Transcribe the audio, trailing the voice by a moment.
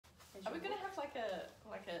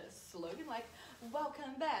a slogan, like,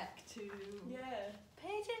 welcome back to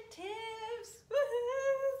Paige and Tips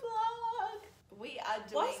vlog. We are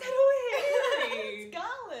doing... Why is that all hairy? It's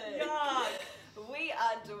garlic. Yuck. We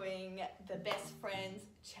are doing the best friends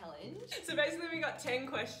challenge. So basically we got 10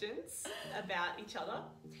 questions about each other.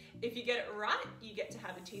 If you get it right, you get to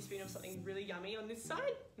have a teaspoon of something really yummy on this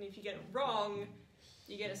side. And if you get it wrong,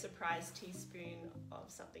 you get a surprise teaspoon of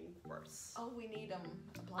something gross. Oh, we need I'm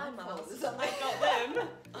blindfolds. I got them.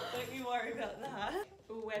 Don't you worry about that.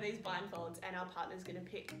 We'll wear these blindfolds and our partner's gonna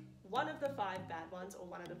pick one of the 5 bad ones or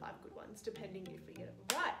one of the 5 good ones, depending if we get it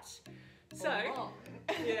right. So,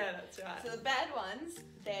 yeah, that's right. So the bad ones,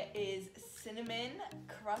 there is cinnamon,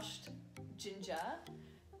 crushed ginger,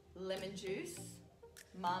 lemon juice,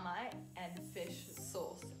 Marmite, and fish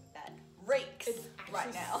sauce that reeks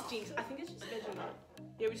right now. Stinks. I think it's just Vegemite.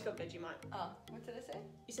 Yeah, we just got Vegemite. Oh, what did I say?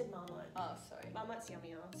 You said Marmite. Oh, sorry. Marmite's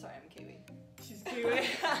yummier. Sorry, I'm Kiwi. She's Kiwi.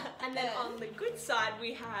 And then on the good side,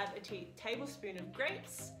 we have a tablespoon of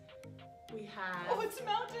grapes. We have... Oh, it's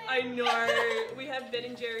melting! I know! We have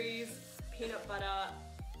Ben & Jerry's peanut butter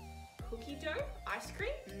cookie dough ice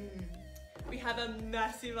cream. We have a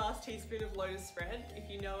massive ass teaspoon of Lotus spread. If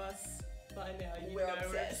you know us by now, you know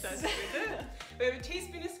we're obsessed with it. We have a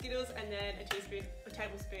teaspoon of Skittles and then a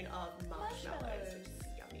tablespoon of marshmallows, which is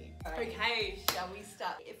yummy. Okay, shall we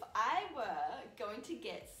start? If I were going to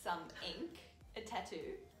get some ink, a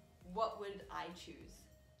tattoo, what would I choose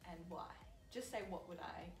and why? Just say what would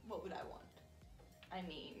I want? I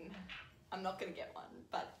mean, I'm not gonna get one,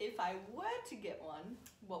 but if I were to get one,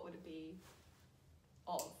 what would it be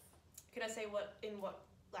of? Could I say what in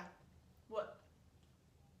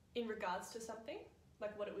regards to something?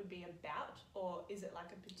 Like what it would be about? Or is it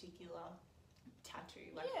like a particular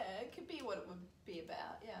tattoo? Like, yeah, it could be what it would be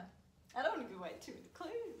about, yeah. I don't want to give away too many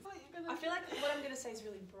clues. I feel like what I'm gonna say is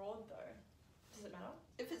really broad though. Does it matter?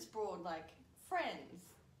 If it's broad, like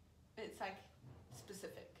friends, it's like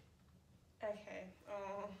specific. Okay.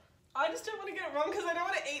 Oh. I just don't want to get it wrong because I don't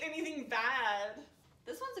want to eat anything bad.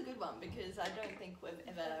 This one's a good one because I don't think we've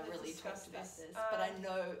ever really talked about this. But I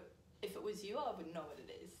know if it was you, I would know what it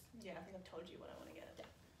is. Yeah, I think I've told you what I want to get. Yeah.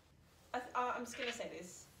 I'm just going to say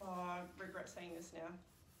this. Oh, I regret saying this now.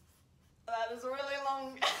 That is really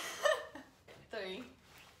long. 3,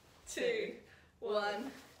 2,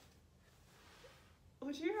 1.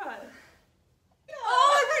 What'd you write? No.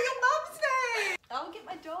 Oh, I got your mum's name! I'll get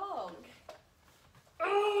my dog.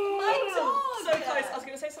 Oh, my dog! So close. I was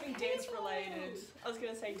going to say something dance related. I was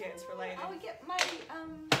going to say dance related. I would get my,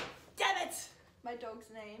 damn it! My dog's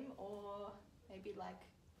name or maybe like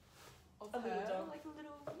of a little dog. Like a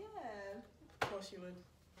little, yeah. Of course you would.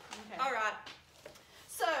 Okay. Alright.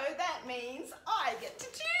 So that means I get to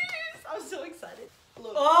choose. I'm so excited.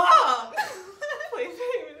 Look. Oh! Please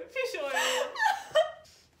feed me the fish oil.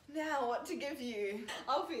 Now what to give you?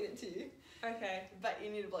 I'll feed it to you. Okay. But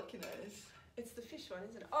you need to block your nose. It's the fish one,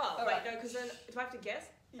 isn't it? Oh, all wait, right. no, because then, do I have to guess?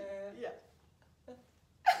 Yeah.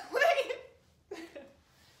 Wait.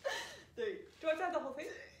 3. Do I have to have the whole thing?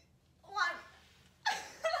 1. I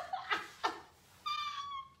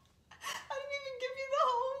didn't even give you the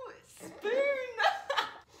whole spoon.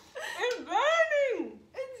 It's burning!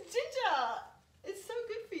 It's ginger. It's so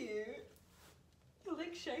good for you. Your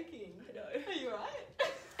leg's shaking. I know. Are you right?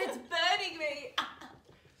 It's burning me.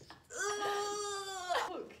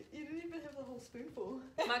 Look, you didn't even have the whole spoonful.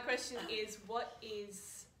 My question is, what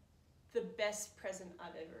is the best present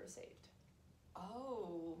I've ever received?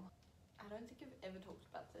 Oh, I don't think I've ever talked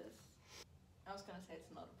about this. I was going to say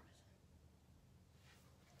it's not a present.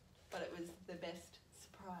 But it was the best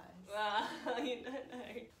surprise. You don't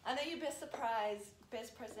know. I know your best surprise,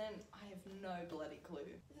 best present, I have no bloody clue.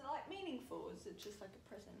 Is it like meaningful? Is it just like a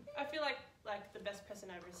present? I feel like the best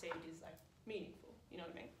present I've received is like meaningful, you know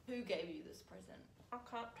what I mean? Who gave you this present? I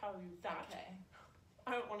can't tell you that. Okay.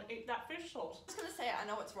 I don't want to eat that fish sauce. I'm just going to say it. I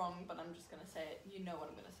know it's wrong, but I'm just going to say it. You know what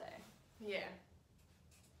I'm going to say. Yeah.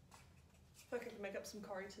 I feel like I can make up some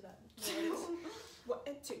curry to that. 1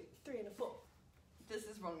 and 2, 3 and 4. This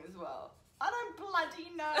is wrong as well. I don't bloody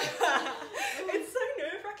know. It's so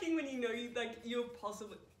nerve-wracking when you know you're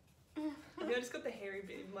possibly... I just got the hairy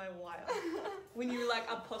bit in my wire. When you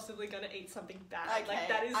are possibly going to eat something bad. Okay, Like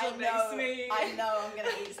that is what makes me... I know I'm going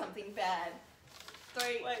to eat something bad.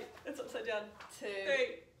 3. Wait, it's upside down. 2.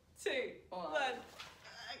 3, 2, 1.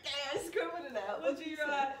 Okay, I scribbled it out. What did you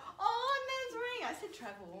write? Oh, Nan's ring. I said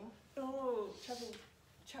travel. Oh, travel.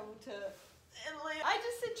 Travel to Italy. I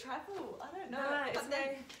just said travel. I don't know. No, it's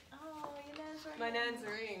oh, your Nan's ring. My Nan's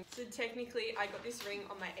ring. So technically, I got this ring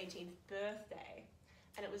on my 18th birthday.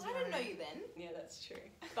 and it was I didn't know you then. Yeah, that's true.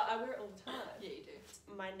 But I wear it all the time. Yeah, you do.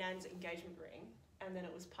 My nan's engagement ring, and then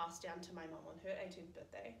it was passed down to my mum on her 18th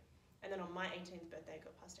birthday, and then on my 18th birthday it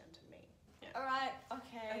got passed down to me. Yeah. All right.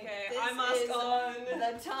 Okay. Okay, This I must is on.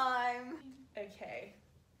 the time. Okay.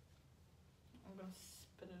 I'm gonna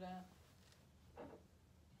spit it out.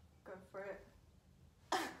 Go for it.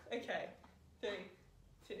 Okay. 3,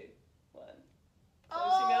 2, 1.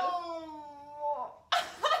 Close your mouth. Oh.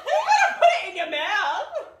 Put it in your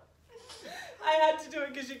mouth. I had to do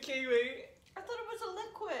it because you're Kiwi. I thought it was a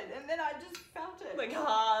liquid, and then I just felt it. Like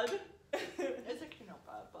hard. It's actually not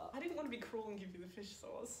bad, but I didn't want to be cruel and give you the fish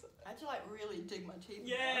sauce. I had to like really dig my teeth.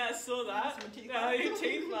 Yeah, I saw that. My teeth No, marks. your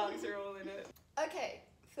teeth marks are all in it. Okay,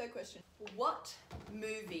 third question. What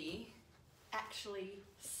movie actually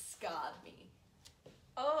scarred me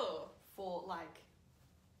Oh. for like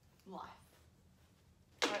life?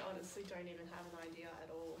 I honestly don't even have an idea at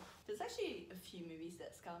all. There's actually a few movies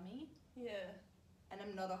that scar me, Yeah. and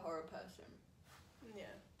I'm not a horror person. Yeah.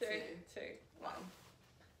 3, 2, 1. One.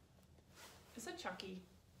 Is that Chucky?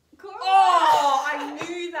 Cool. Oh, I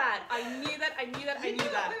knew that. I knew that. I knew that. I You knew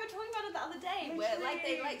know, that. we were talking about it the other day, where like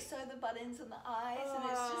they Literally. like sew the buttons in the eyes, and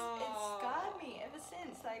it's scarred me ever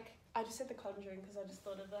since. Like, I just said The Conjuring because I just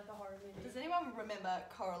thought of like a horror movie. does anyone remember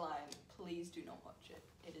Coraline? Please do not watch it.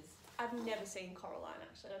 It is. I've never seen Coraline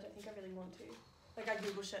actually. I don't think I really want to. Like I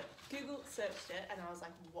Google searched it and I was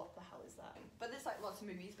like, what the hell is that? But there's like lots of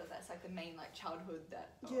movies, but that's like the main like childhood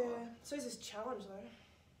that. Yeah. So is this challenge though?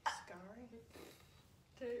 Scarring.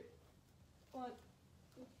 2, 1.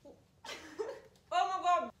 Oh my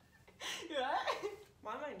god! Yeah.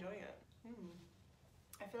 Why am I enjoying it?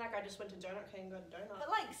 I feel like I just went to Donut King and got a donut. But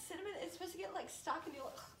like cinnamon, it's supposed to get like stuck and you're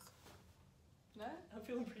like. No. I'm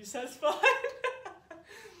feeling pretty satisfied.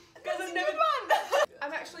 That's I've a never- good one.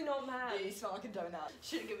 I'm actually not mad. Yeah, you smell like a donut.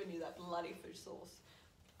 Should have given you that bloody fish sauce.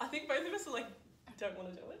 I think both of us are like, don't want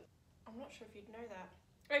to do it. I'm not sure if you'd know that.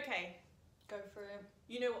 Okay, Go for it.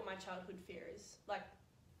 you know what my childhood fear is? Like,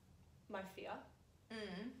 my fear.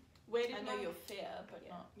 Where did I know my... your fear, but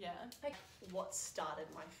Yeah. not. Yeah. Like, what started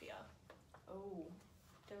my fear? Oh,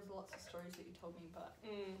 there was lots of stories that you told me, but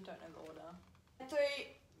don't know the order. 3,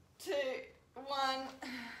 2, 1.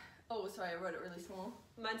 Oh, sorry, I wrote it really small.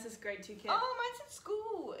 Mine says grade 2 camp. Oh, mine's at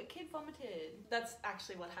school. A kid vomited. That's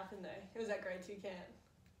actually what happened though. It was at grade 2 camp.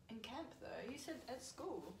 In camp, though. You said at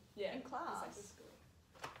school. Yeah. In class. It was like at school.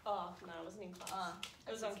 Oh, no, it wasn't in class.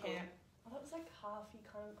 It was at on school. camp. Oh, that was like half, you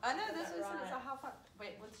can't... I know, get this that was right. a half up.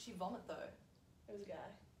 Wait, what did she vomit, though? It was a guy.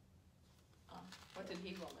 Oh, what did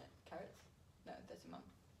he vomit? Carrots? No, that's your mum.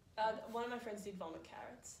 One of my friends did vomit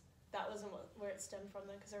carrots. That wasn't where it stemmed from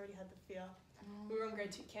though, because I already had the fear. We were on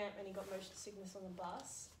grade 2 camp and he got motion sickness on the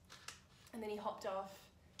bus. And then he hopped off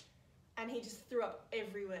and he just threw up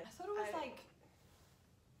everywhere. I thought it was like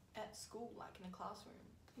at school, like in a classroom.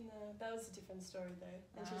 No, that was a different story though.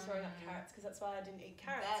 And she was throwing up carrots because that's why I didn't eat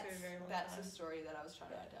carrots for a very long That's time. the story that I was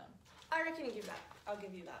trying to write down. I reckon you give that. I'll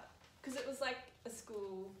give you that. Because it was like a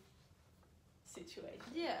school situation.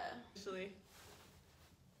 Yeah. Actually.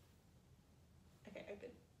 Okay, open.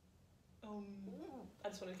 I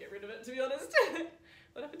just wanted to get rid of it, to be honest.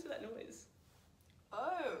 What happened to that noise?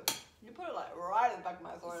 Oh, you put it like right in the back of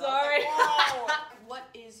my throat. Sorry. Like, wow. What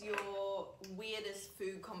is your weirdest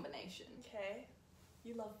food combination? Okay.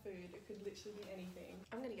 You love food. It could literally be anything.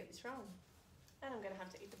 I'm going to get this wrong. And I'm going to have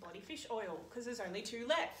to eat the bloody fish oil, because there's only 2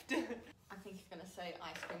 left. I think you're going to say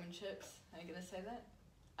ice cream and chips. Are you going to say that?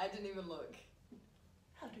 I didn't even look.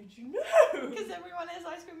 How did you know? Because everyone has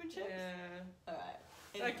ice cream and chips. Yeah. Alright.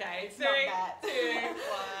 Okay, It's 3, not that. 2, 1.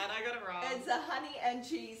 I got it wrong. It's a honey and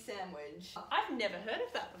cheese sandwich. I've never heard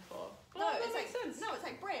of that before. No, Well, that it's like makes sense. no, it's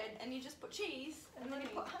like bread, and you just put cheese, and then you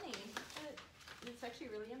honey. put honey. It's actually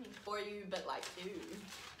really yummy. Or you, but like, ew.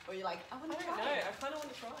 Or you're like, I want I to don't try know. it. I kind of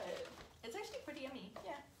want to try it. It's actually pretty yummy.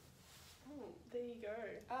 Yeah. Oh, there you go.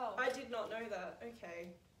 Oh. I did not know that.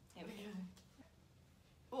 Okay. Here we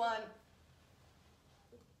go. 1.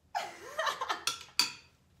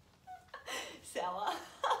 Sour.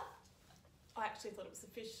 I actually thought it was the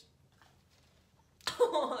fish.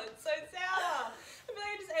 Oh, it's so sour. I feel like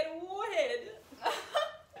I just ate a warhead.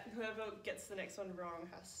 Whoever gets the next one wrong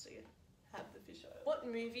has to have the fish oil. What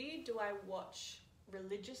movie do I watch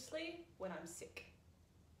religiously when I'm sick?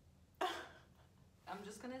 I'm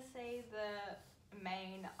just gonna say the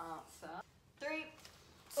main answer. 3, 2,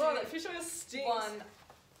 Oh, that fish oil stinks. 1.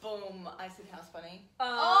 Boom. I said House Bunny. Oh,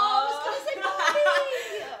 I was gonna say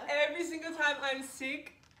Barbie. Every single time I'm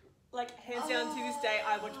sick, like hands down to this day,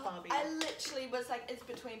 I watch Barbie. I literally was like, it's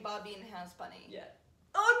between Barbie and House Bunny. Yeah.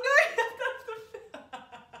 Oh no, that's the.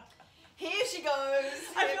 Here she goes.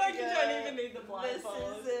 I feel like Here you we don't go. even need the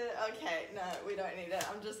blindfold. This is it. Okay, no, we don't need it.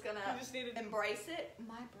 I'm just gonna You just need to... embrace it.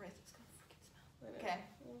 My breath is gonna freaking smell. Okay.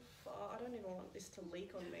 Oh, fuck. I don't even want this to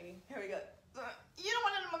leak on me. Here we go. You don't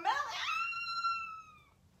want it in my mouth.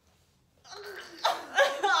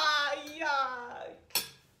 Yuck.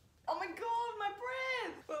 Oh my god, my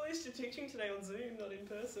breath. Well, at least you're teaching today on Zoom, not in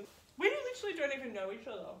person. We literally don't even know each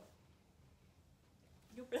other.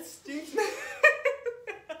 Your breath stinks.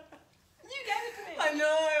 You gave it to me. I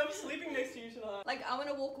know, I'm sleeping next to you tonight. Like, I want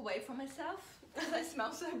to walk away from myself because I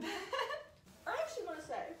smell so bad. I actually want to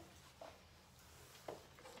say.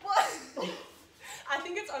 What? I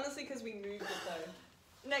think it's honestly because we moved it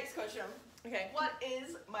though. Next question. Okay. What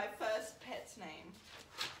is my first pet's name?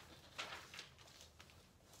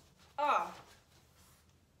 Ah.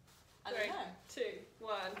 I don't know. 2,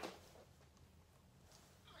 1.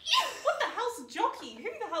 What the hell's Jockey? Who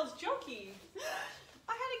the hell's Jockey?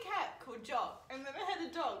 I had a cat called Jock, and then I had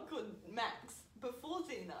a dog called Max before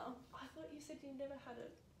Xena. I thought you said you never had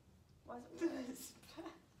it. Why is it?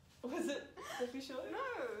 Was it the fish oil?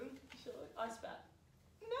 No. Fish oil? Ice bat.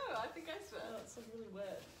 No, I think I swear. Oh, it's like really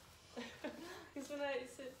wet. Because when I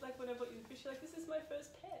said, like, when I bought you the fish, you're like, this is my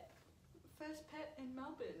first pet. First pet in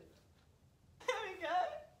Melbourne. There we go.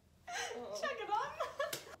 Oh. Check it on.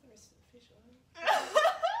 The rest of the fish oil.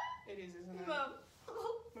 It is, isn't it? Mum.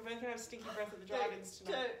 We're both gonna have stinky breath at the 3, dragons 2,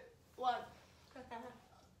 tonight. 1.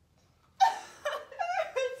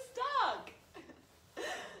 It's stuck.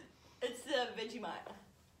 It's the Vegemite.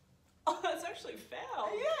 Oh, that's actually foul.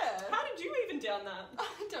 Yeah. How did you even down that?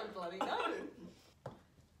 I don't bloody know.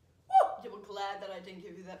 You were glad that I didn't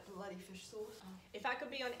give you that bloody fish sauce. If I could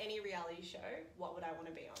be on any reality show, what would I want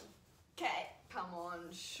to be on? Okay, come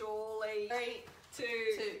on, surely. 3, 2,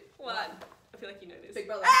 2, 1. I feel like you know this. Big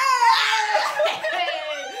brother.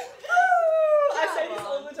 I say this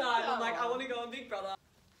all the time. I'm like, I want to go on Big Brother.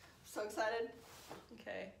 So excited.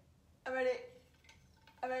 Okay. I'm ready.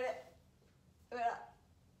 I'm ready. I'm ready.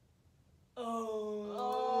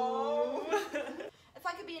 Oh. If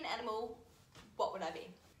I could be an animal, what would I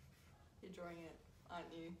be? You're drawing it,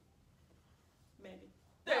 aren't you? Maybe.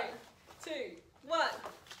 3, 2, 1.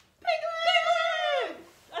 Piglet!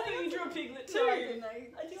 I think you drew a piglet too. No, I didn't. I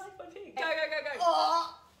do like my pig. Go, go, go, go.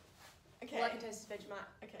 Oh! Okay. All I can taste is Vegemite.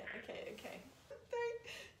 Okay. 3,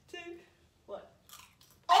 2, 1.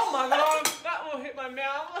 Oh my god, that will hit my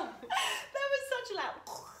mouth. That was such a loud.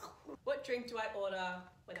 What drink do I order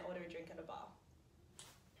when I order a drink at a bar?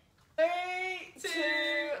 3, 2,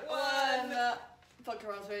 1. Vodka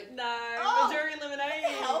raspberry. No, Oh, Missouri lemonade.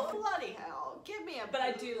 What the hell? Bloody hell. Give me a But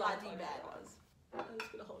I do like bloody vodka bad ras. one. I'm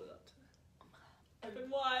just gonna hold it up to open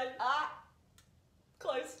wide. Ah.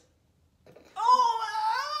 Closed.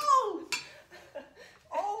 Oh!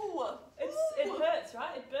 Oh! It hurts,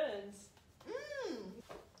 right? It burns.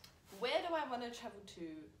 Where do I want to travel to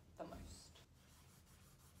the most?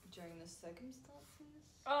 During the circumstances?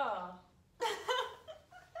 Ah.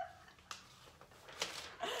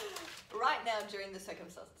 Right now, during the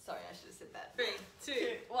circumstances. Sorry, I should have said that. 3,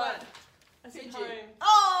 2, 1. I said Fiji. home.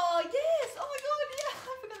 Oh, yes! Oh my god, yeah!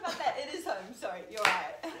 I forgot about that. It is home. Sorry, you're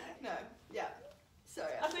right. No, yeah.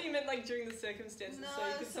 Sorry. I thought you meant like during the circumstances, No, so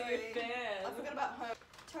you could see sorry. a fan. I forgot about home.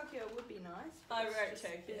 Tokyo would be nice. I It's wrote just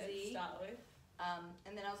Tokyo to busy. start with.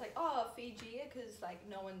 And then I was like, oh, Fiji, because like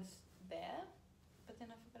no one's there. But then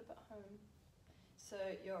I forgot about home. So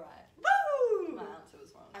you're right. Woo! My answer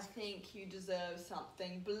was wrong. I think you deserve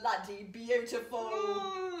something bloody beautiful.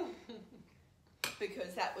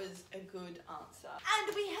 Because that was a good answer.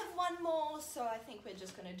 And we have one more, so I think we're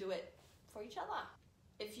just gonna do it for each other.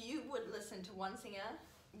 If you would listen to one singer,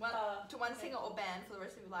 singer or band for the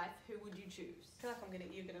rest of your life, who would you choose? I feel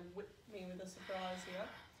like you're gonna whip me with a surprise here.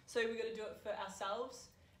 So we're gonna do it for ourselves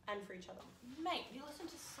and for each other. Mate, you listen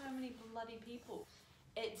to so many bloody people.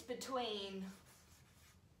 It's between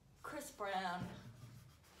Chris Brown,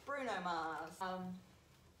 Bruno Mars.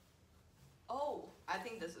 Oh, I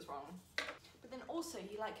think this is wrong. But then also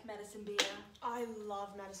you like Madison Beer. I love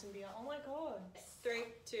Madison Beer. Oh my god. 3,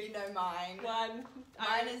 2, You know mine. 1.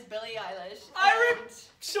 Mine is Billie Eilish. I and-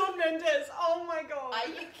 Shawn Mendes. Oh my god. Are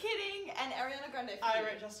you kidding? And Ariana Grande. for I you.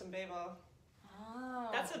 wrote Justin Bieber. Oh.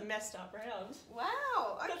 That's a messed up round.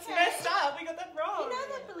 Wow. Okay. That's messed up. We got that wrong. You know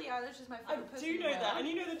that Billie Eilish is my I favorite person. do in know the that, world. and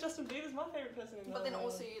you know that Justin Bieber's my favorite person in the But then world.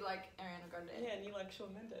 also you like Ariana Grande. Yeah, and you like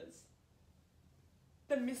Shawn Mendes.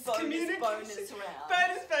 The Bonus miscommunication. round.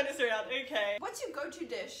 Bonus round. Okay. What's your go-to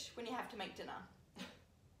dish when you have to make dinner?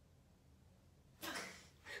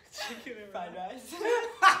 Chicken and Fried rice.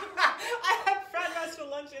 I had fried rice for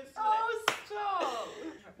lunch yesterday. Oh, stop.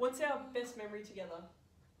 What's our best memory together?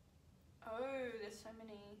 Oh, there's so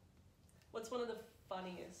many. What's one of the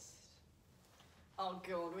funniest? Oh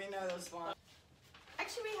god, we know this one.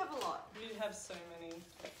 Actually, we have a lot. We have so many.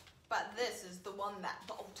 But this is the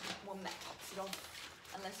ultimate one that tops it off.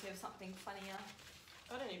 Unless you have something funnier.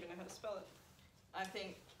 I don't even know how to spell it. I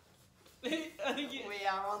think I think you... we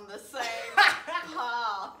are on the same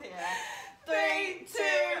path here. 3, 2,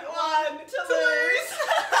 1, Toulouse!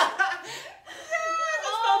 I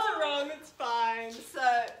spelled it wrong, it's fine. So,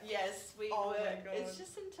 yes, we Oh were. my God. It's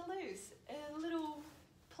just in Toulouse, a little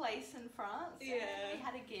place in France. Yeah. And we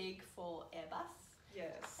had a gig for Airbus.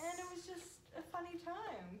 Yes. And it was just a funny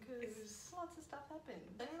time because It was- lots of stuff happened.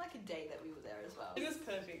 Only like a day that we were there as well. It was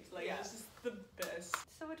perfect. Like, Yeah. it was just the best.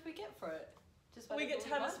 So what do we get for it? Just We get to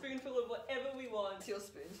have a spoonful of whatever we want. It's your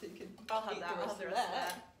spoon, so you can I'll have eat that. the I'll rest have the of rest of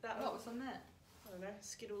that. that. What was on that? I don't know,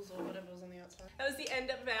 Skittles or whatever was on the outside. That was the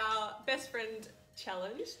end of our best friend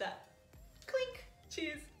challenge. That clink.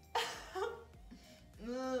 Cheers.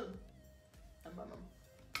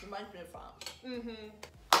 Reminds me of France. Mm-hmm.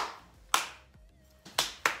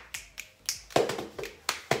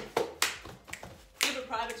 Give a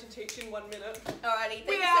private to teach in 1 minute. Alrighty, thank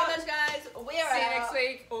We you out. so much, guys. We are See you out. next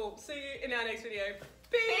week. Or see you in our next video.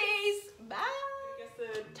 Peace. Bye. I guess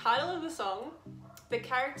the title of the song, the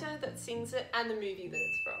character that sings it, and the movie that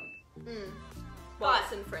it's from. Well, But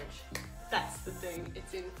it's in French. that's the thing,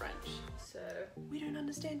 it's in French. So we don't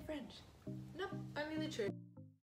understand French. Nope, only the truth.